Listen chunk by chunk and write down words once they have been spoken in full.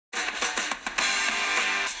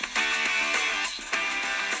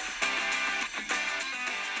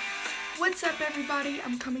What's up everybody?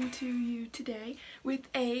 I'm coming to you today with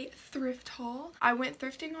a thrift haul. I went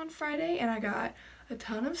thrifting on Friday and I got a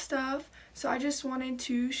ton of stuff, so I just wanted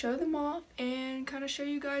to show them off and kind of show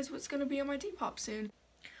you guys what's going to be on my Depop soon.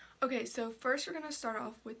 Okay, so first we're going to start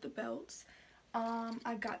off with the belts.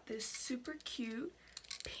 I got this super cute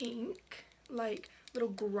pink like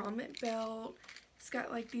little grommet belt. It's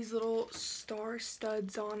got like these little star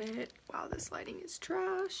studs on it. Wow, this lighting is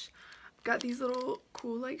trash. Got these little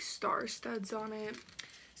cool like star studs on it.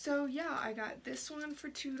 So yeah, I got this one for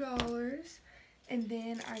 $2, and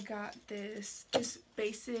then I got this just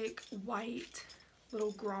basic white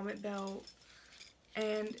little grommet belt,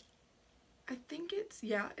 and I think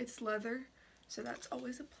it's leather, so that's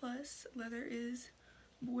always a plus. Leather is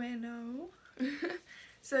bueno.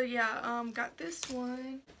 So yeah, got this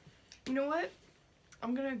one. You know what?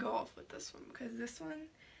 I'm gonna go off with this one because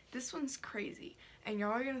this one's crazy, and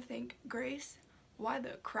y'all are gonna think, Grace, why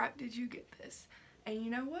the crap did you get this? And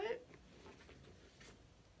you know what?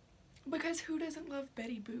 Because who doesn't love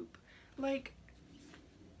Betty Boop? Like,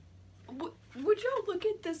 would y'all look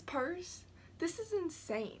at this purse? This is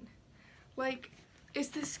insane. Like, it's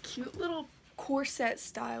this cute little corset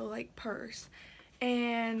style like purse,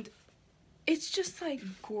 and it's just like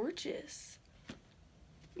gorgeous.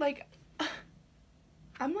 Like,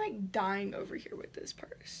 I'm like dying over here with this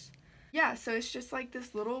purse. Yeah, so it's just like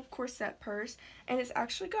this little corset purse, and it's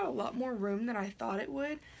actually got a lot more room than I thought it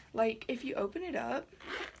would. Like, if you open it up,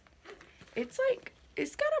 it's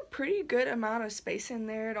got a pretty good amount of space in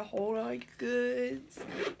there to hold like goods.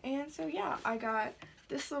 And so yeah, I got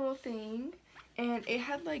this little thing, and it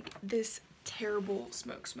had like this terrible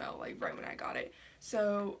smoke smell like right when I got it.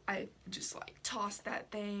 So I just like tossed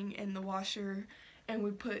that thing in the washer, and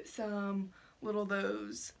we put some little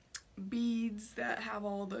those beads that have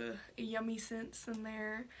all the yummy scents in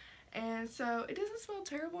there, and so it doesn't smell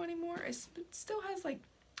terrible anymore. It still has like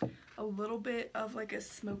a little bit of like a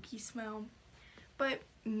smoky smell, but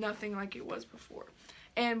nothing like it was before.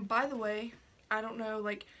 And by the way, I don't know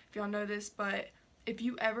like if y'all know this, but if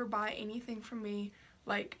you ever buy anything from me,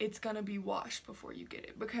 like, it's gonna be washed before you get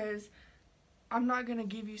it, because I'm not gonna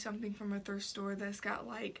give you something from a thrift store that's got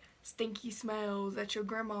like stinky smells that your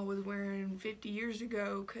grandma was wearing 50 years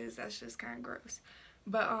ago, because that's just kind of gross.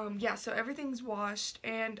 But yeah, so everything's washed,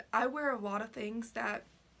 and I wear a lot of things that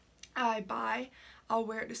I buy. I'll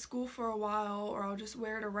wear it to school for a while, or I'll just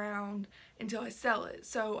wear it around until I sell it.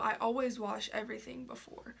 So I always wash everything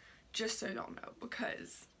before, just so y'all know,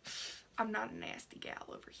 because I'm not a nasty gal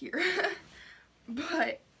over here.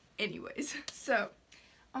 But anyways, so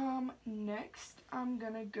next I'm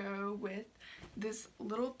gonna go with this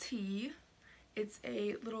little tee. It's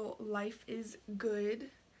a little Life is Good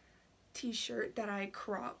t-shirt that I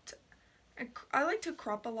cropped. I like to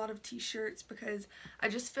crop a lot of t-shirts because I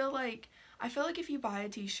just feel like if you buy a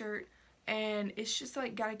t-shirt and it's just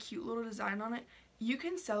like got a cute little design on it, you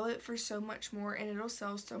can sell it for so much more, and it'll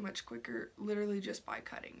sell so much quicker literally just by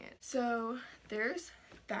cutting it. So there's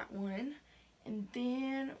that one. And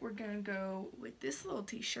then we're gonna go with this little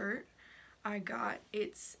t-shirt I got.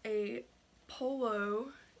 It's a Polo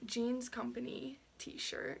Jeans Company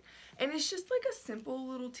t-shirt, and it's just like a simple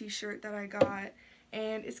little t-shirt that I got,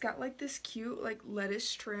 and it's got like this cute like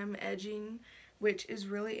lettuce trim edging, which is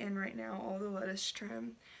really in right now, all the lettuce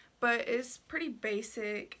trim, but it's pretty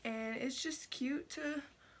basic, and it's just cute to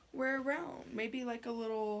wear around, maybe like a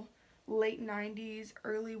little late 90s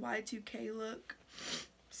early Y2K look.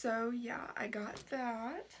 So yeah, I got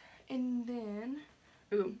that. And then,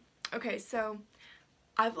 ooh, okay, so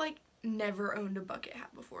I've like never owned a bucket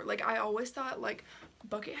hat before. Like, I always thought like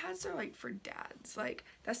bucket hats are like for dads, like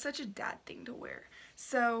that's such a dad thing to wear.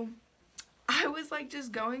 So I was like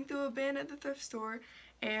just going through a bin at the thrift store,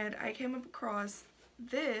 and I came across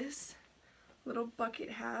this little bucket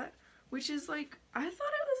hat, which is like, I thought it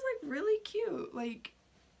was like really cute. Like,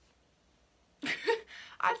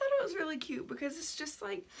 I thought it was really cute because it's just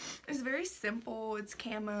like, it's very simple, it's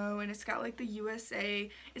camo, and it's got like the USA,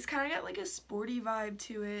 it's kind of got like a sporty vibe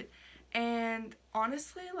to it. And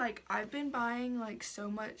honestly, like, I've been buying like so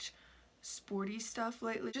much sporty stuff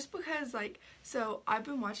lately just because, like, so I've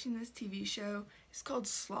been watching this TV show. It's called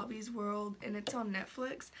Slobby's World, and it's on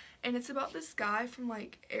Netflix, and it's about this guy from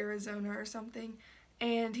like Arizona or something,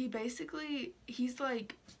 and he's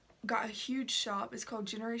like got a huge shop. It's called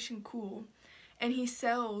Generation Cool, and he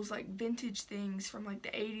sells like vintage things from like the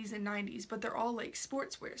 80s and 90s, but they're all like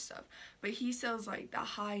sportswear stuff. But he sells like the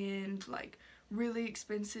high-end, like really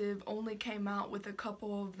expensive, only came out with a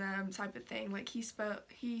couple of them type of thing. Like, he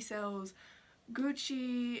sells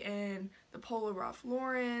Gucci and the Polo Ralph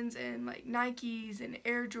Laurens and like Nikes and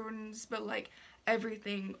Air Jordans, but like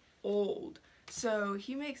everything old. So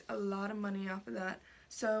he makes a lot of money off of that.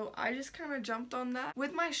 So I just kind of jumped on that.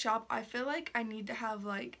 With my shop, I feel like I need to have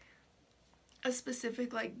like a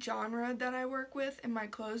specific like genre that I work with in my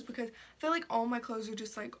clothes, because I feel like all my clothes are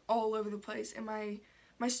just like all over the place, and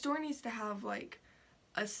my store needs to have like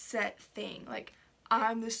a set thing. Like,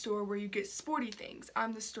 I'm the store where you get sporty things,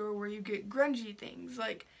 I'm the store where you get grungy things,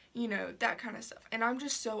 like, you know, that kind of stuff. And I'm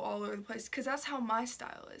just so all over the place, because that's how my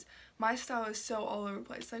style is. My style is so all over the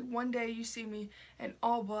place. Like, one day you see me in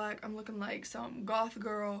all black, I'm looking like some goth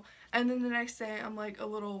girl, and then the next day I'm like a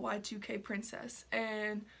little Y2K princess,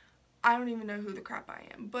 and I don't even know who the crap I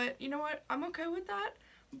am. But you know what, I'm okay with that.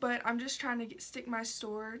 But I'm just trying to stick my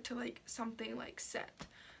store to like something like set.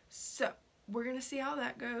 So we're gonna see how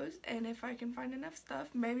that goes, and if I can find enough stuff.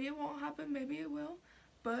 Maybe it won't happen, maybe it will,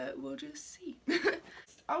 but we'll just see.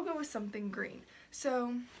 I'll go with something green.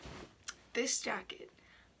 So this jacket,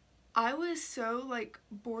 I was so like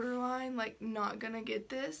borderline like not gonna get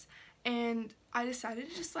this, and I decided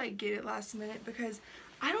to just like get it last minute, because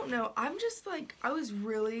I don't know, I'm just like, I was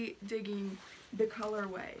really digging the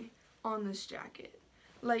colorway on this jacket.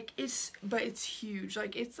 Like, but it's huge.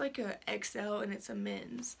 Like, it's like a XL, and it's a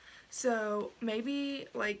men's. So maybe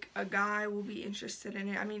like a guy will be interested in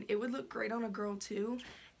it. I mean, it would look great on a girl too,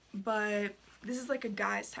 but this is like a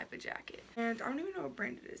guy's type of jacket. And I don't even know what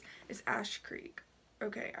brand it is. It's Ash Creek.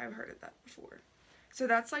 Okay, I've heard of that before. So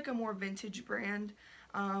that's like a more vintage brand.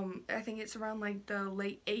 I think it's around like the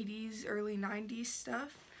late 80s, early 90s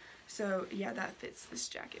stuff. So yeah, that fits this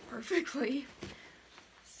jacket perfectly.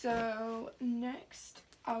 So next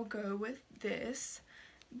I'll go with this.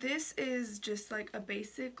 This is just like a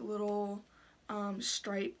basic little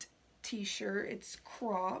striped t-shirt. It's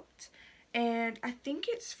cropped, and I think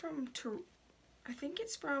it's from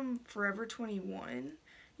Forever 21.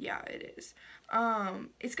 Yeah, it is.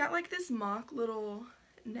 It's got like this mock little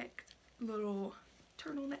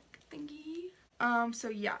turtleneck thingy. So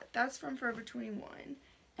yeah, that's from Forever 21.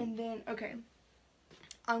 And then, okay,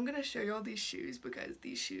 I'm gonna show y'all these shoes, because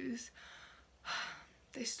these shoes,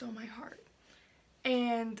 they stole my heart.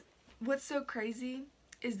 And what's so crazy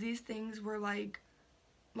is these things were like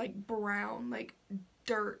brown, like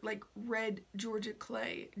dirt, like red Georgia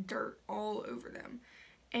clay dirt all over them.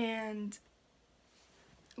 And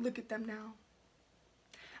look at them now.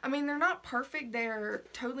 I mean, they're not perfect, they're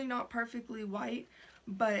totally not perfectly white,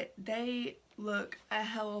 but they look a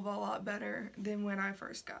hell of a lot better than when I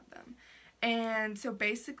first got them. And so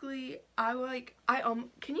basically,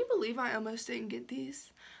 can you believe I almost didn't get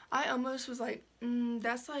these? I almost was like,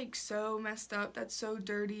 that's like so messed up, that's so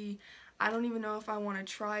dirty, I don't even know if I want to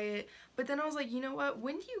try it. But then I was like, you know what,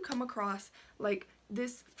 when do you come across like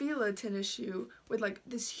this Fila tennis shoe with like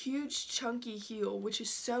this huge chunky heel, which is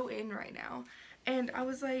so in right now? And I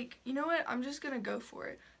was like, you know what, I'm just gonna go for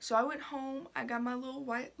it. So I went home, I got my little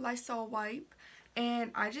white Lysol wipe,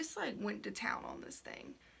 and I just like went to town on this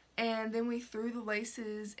thing. And then we threw the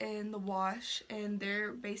laces in the wash, and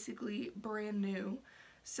they're basically brand new.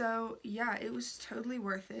 So yeah, it was totally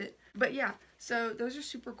worth it. But yeah, so those are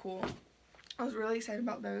super cool. I was really excited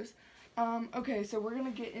about those. Okay, so we're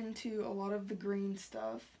gonna get into a lot of the green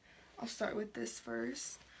stuff. I'll start with this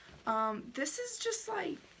first. This is just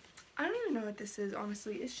like, I don't even know what this is,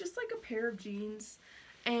 honestly. It's just like a pair of jeans,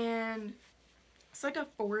 and it's like a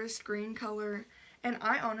forest green color. And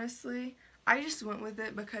I just went with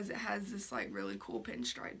it because it has this like really cool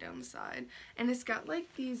pinstripe down the side, and it's got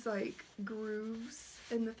like these like grooves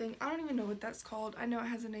in the thing. I don't even know what that's called. I know it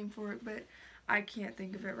has a name for it, but I can't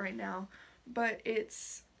think of it right now. But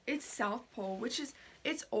it's South Pole, which is,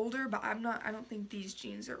 it's older, but I don't think these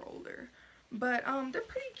jeans are older. But they're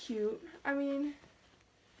pretty cute. I mean,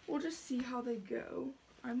 we'll just see how they go.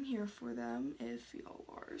 I'm here for them if y'all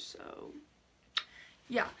are. So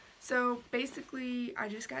yeah, so basically I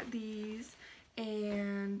just got these,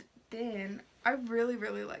 and then I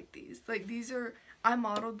really like these. Like, I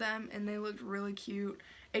modeled them and they looked really cute,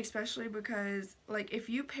 especially because like if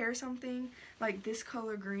you pair something like this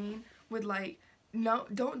color green with like,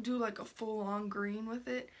 don't do like a full-on green with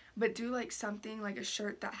it, but do like something like a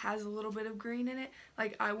shirt that has a little bit of green in it.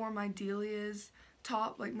 Like, I wore my Delia's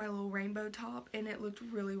top, like my little rainbow top, and it looked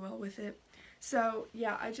really well with it. So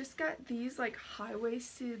yeah, I just got these like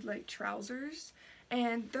high-waisted like trousers,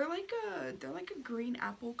 and they're like a green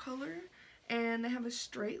apple color, and they have a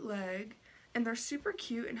straight leg, and they're super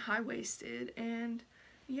cute and high-waisted. And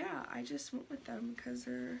yeah, I just went with them because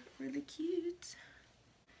they're really cute.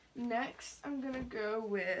 Next, I'm gonna go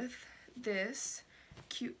with this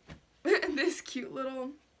cute little,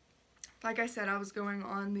 like I said, I was going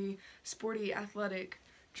on the sporty athletic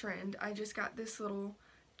trend. I just got this little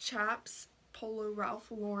chaps polo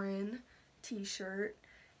Ralph Lauren t-shirt.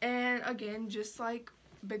 And again, just like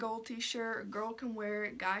big old t-shirt, a girl can wear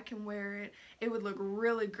it, guy can wear it. It would look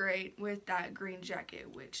really great with that green jacket,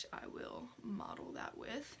 which I will model that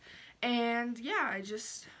with. And yeah, I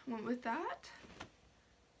just went with that.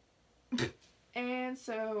 And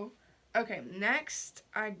so, okay, next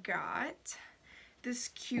I got this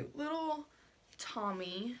cute little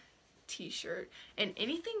Tommy t-shirt. And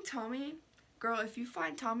anything Tommy, girl, if you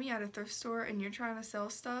find Tommy at a thrift store and you're trying to sell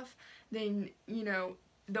stuff, then, you know,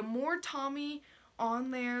 the more Tommy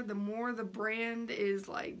on there, the more the brand is,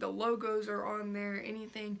 like, the logos are on there,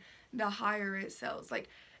 anything, the higher it sells. Like,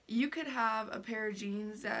 you could have a pair of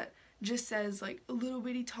jeans that just says, like, a little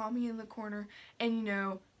bitty Tommy in the corner, and, you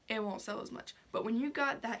know, it won't sell as much. But when you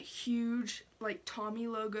got that huge, like, Tommy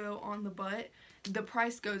logo on the butt, the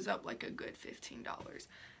price goes up like a good $15.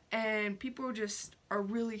 And people just are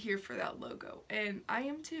really here for that logo. And I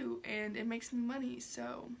am too, and it makes me money,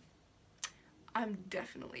 so I'm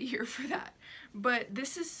definitely here for that. But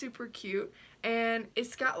this is super cute, and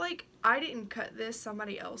it's got, like, I didn't cut this,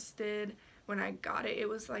 somebody else did when I got it. It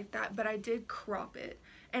was like that, but I did crop it.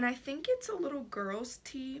 And I think it's a little girl's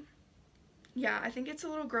tee. Yeah, I think it's a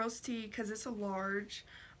little girl's tee because it's a large,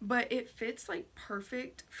 but it fits, like,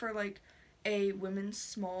 perfect for, like, a women's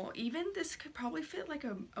small. Even this could probably fit like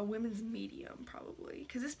a women's medium, probably,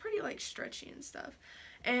 because it's pretty, like, stretchy and stuff.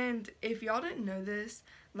 And if y'all didn't know this,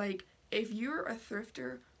 like, if you're a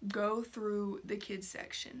thrifter, go through the kids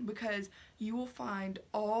section, because you will find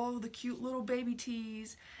all the cute little baby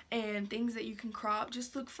tees and things that you can crop.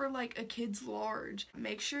 Just look for, like, a kid's large.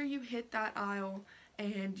 Make sure you hit that aisle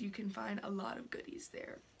and you can find a lot of goodies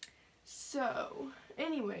there. So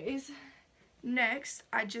anyways, next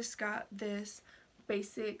I just got this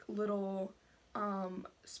basic little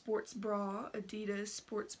sports bra, Adidas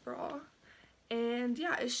sports bra. And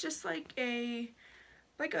yeah, it's just like a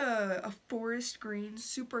forest green,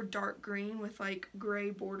 super dark green with, like, gray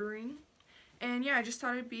bordering. And yeah, I just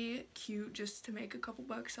thought it'd be cute just to make a couple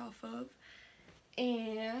bucks off of.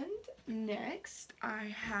 And next I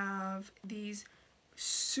have these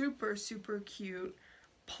super cute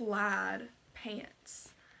plaid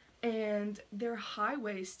pants, and they're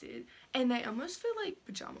high-waisted and they almost feel like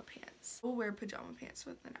pajama pants. We'll wear pajama pants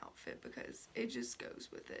with an outfit because it just goes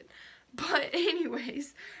with it. But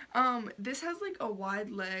anyways, this has, like, a wide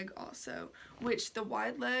leg also, which the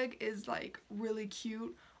wide leg is, like, really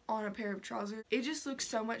cute on a pair of trousers. It just looks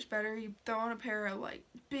so much better. You throw on a pair of, like,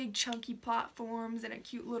 big chunky platforms and a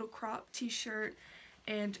cute little crop t-shirt,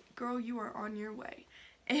 and girl, you are on your way.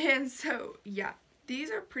 And so yeah, these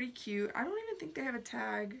are pretty cute. I don't even think they have a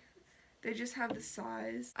tag. They just have the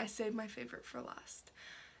size. I saved my favorite for last.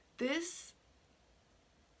 This,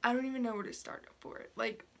 I don't even know where to start for it.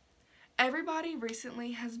 Like, everybody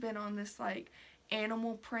recently has been on this, like,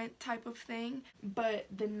 animal print type of thing, but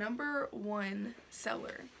the #1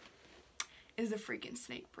 seller is the freaking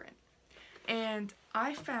snake print. And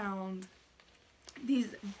I found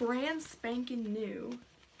these brand spanking new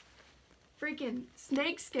freaking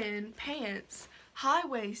snakeskin pants,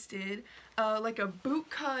 high-waisted, like a boot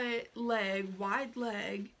cut leg, wide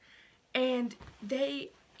leg, and they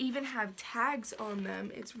even have tags on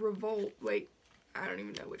them. It's Revolt. Wait, I don't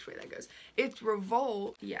even know which way that goes. It's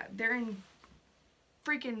Revolt. Yeah, they're in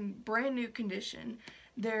freaking brand new condition.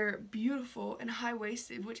 They're beautiful and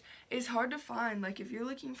high-waisted, which is hard to find. Like, if you're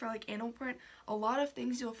looking for, like, animal print, a lot of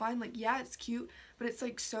things you'll find, like, yeah, it's cute, but it's,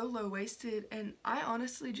 like, so low-waisted, and I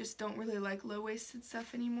honestly just don't really like low-waisted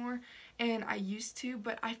stuff anymore, and I used to,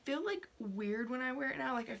 but I feel, like, weird when I wear it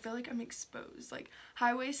now. Like, I feel like I'm exposed. Like,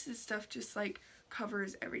 high-waisted stuff just, like,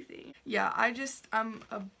 covers everything. Yeah, I'm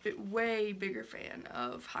a way bigger fan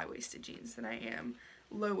of high-waisted jeans than I am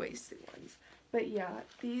low-waisted ones. But yeah,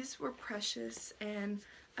 these were precious and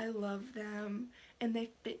I love them and they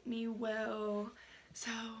fit me well. So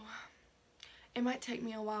it might take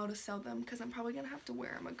me a while to sell them because I'm probably gonna have to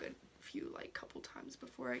wear them a good few, like, couple times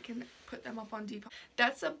before I can put them up on Depop.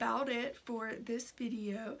 That's about it for this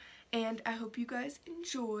video, and I hope you guys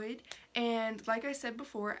enjoyed. And like I said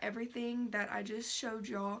before, everything that I just showed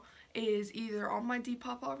y'all is either on my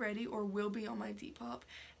Depop already or will be on my Depop.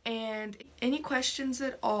 And any questions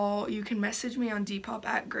at all, you can message me on Depop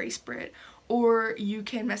at GraceBrit, or you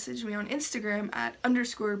can message me on Instagram at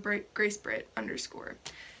 _GraceBrit_.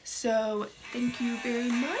 So thank you very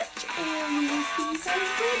much, and we will see you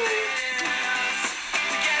guys later.